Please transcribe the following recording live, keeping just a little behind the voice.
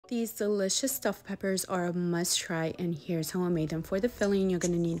These delicious stuffed peppers are a must try, and here's how I made them. For the filling, you're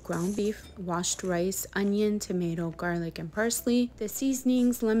going to need ground beef, washed rice, onion, tomato, garlic, and parsley. The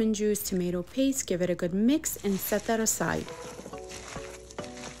seasonings, lemon juice, tomato paste. Give it a good mix and set that aside.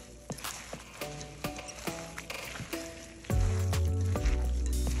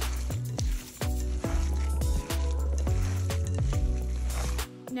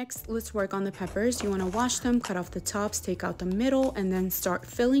 Next, let's work on the peppers. You want to wash them, cut off the tops, take out the middle, and then start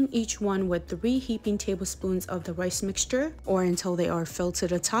filling each one with 3 heaping tablespoons of the rice mixture, or until they are filled to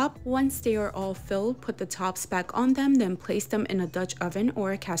the top. Once they are all filled, put the tops back on them, then place them in a Dutch oven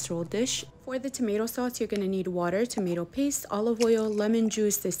or a casserole dish. For the tomato sauce, you're going to need water, tomato paste, olive oil, lemon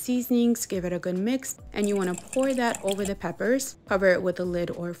juice, the seasonings. Give it a good mix, and you want to pour that over the peppers. Cover it with a lid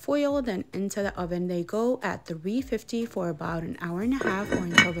or foil, then into the oven they go at 350 for about an hour and a half, or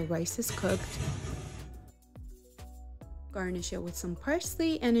until the rice is cooked. Garnish it with some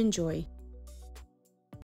parsley and enjoy.